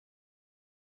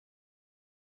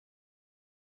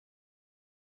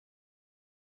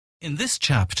In this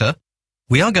chapter,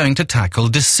 we are going to tackle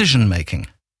decision-making.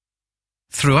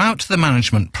 Throughout the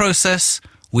management process,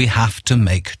 we have to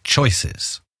make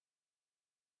choices.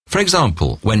 For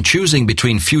example, when choosing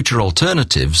between future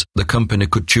alternatives, the company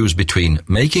could choose between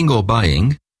making or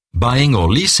buying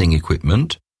or leasing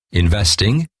equipment,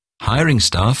 investing, hiring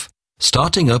staff,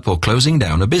 starting up or closing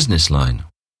down a business line.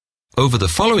 Over the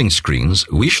following screens,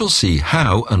 we shall see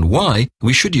how and why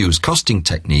we should use costing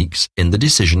techniques in the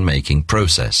decision-making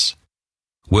process.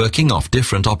 Working off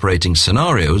different operating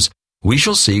scenarios, we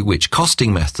shall see which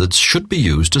costing methods should be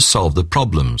used to solve the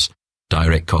problems: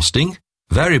 direct costing,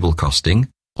 variable costing,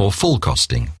 or full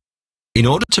costing. In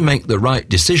order to make the right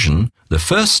decision, the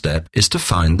first step is to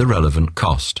find the relevant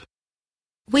cost.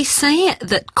 We say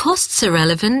that costs are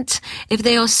relevant if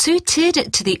they are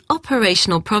suited to the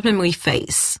operational problem we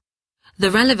face. The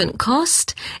relevant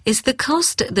cost is the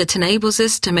cost that enables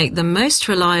us to make the most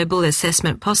reliable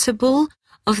assessment possible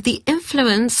of the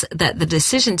influence that the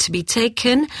decision to be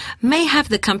taken may have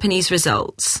the company's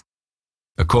results.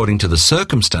 According to the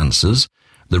circumstances,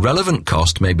 the relevant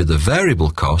cost may be the variable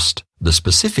cost, the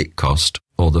specific cost,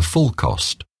 or the full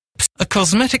cost. A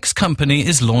cosmetics company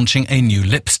is launching a new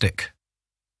lipstick.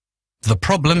 The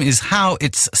problem is how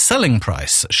its selling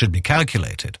price should be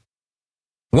calculated.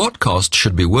 What cost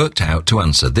should be worked out to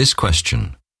answer this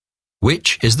question?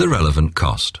 Which is the relevant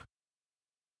cost?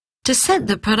 To set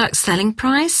the product's selling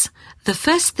price, the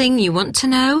first thing you want to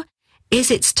know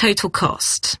is its total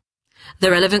cost.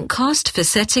 The relevant cost for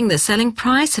setting the selling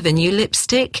price of a new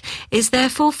lipstick is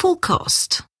therefore full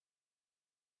cost.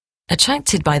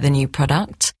 Attracted by the new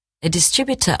product, a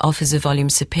distributor offers a volume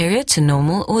superior to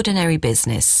normal ordinary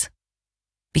business.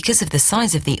 Because of the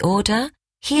size of the order,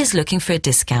 he is looking for a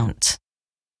discount.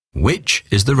 Which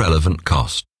is the relevant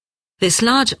cost? This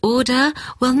large order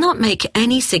will not make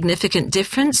any significant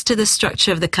difference to the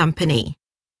structure of the company.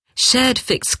 Shared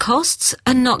fixed costs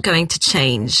are not going to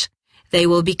change. They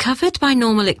will be covered by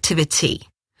normal activity.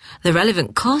 The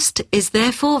relevant cost is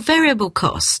therefore variable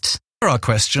cost. There are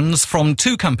questions from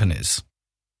two companies.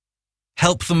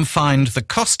 Help them find the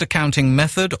cost accounting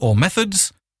method or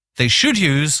methods they should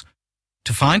use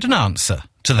to find an answer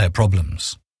to their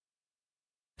problems.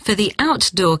 For the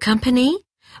outdoor company,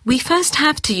 we first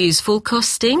have to use full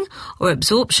costing or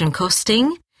absorption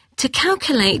costing to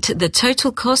calculate the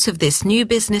total cost of this new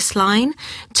business line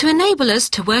to enable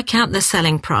us to work out the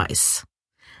selling price.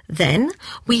 Then,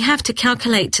 we have to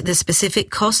calculate the specific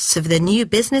costs of the new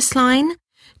business line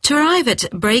to arrive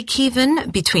at break-even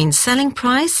between selling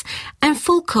price and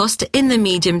full cost in the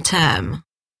medium term.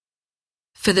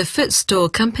 For the foot store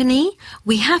company,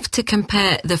 we have to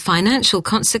compare the financial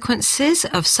consequences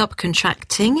of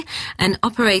subcontracting and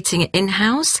operating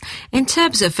in-house in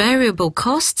terms of variable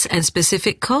costs and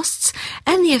specific costs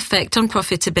and the effect on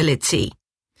profitability.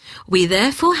 We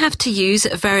therefore have to use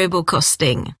variable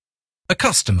costing. A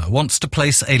customer wants to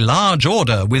place a large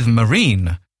order with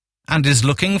Marine and is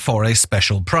looking for a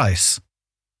special price.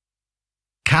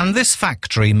 Can this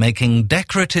factory making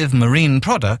decorative marine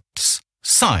products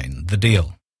sign the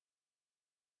deal?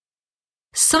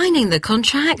 Signing the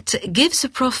contract gives a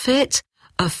profit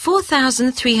of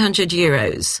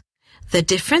 €4,300, the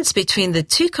difference between the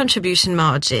two contribution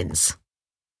margins.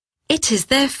 It is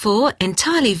therefore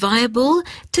entirely viable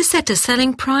to set a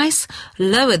selling price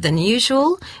lower than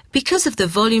usual because of the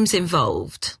volumes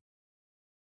involved.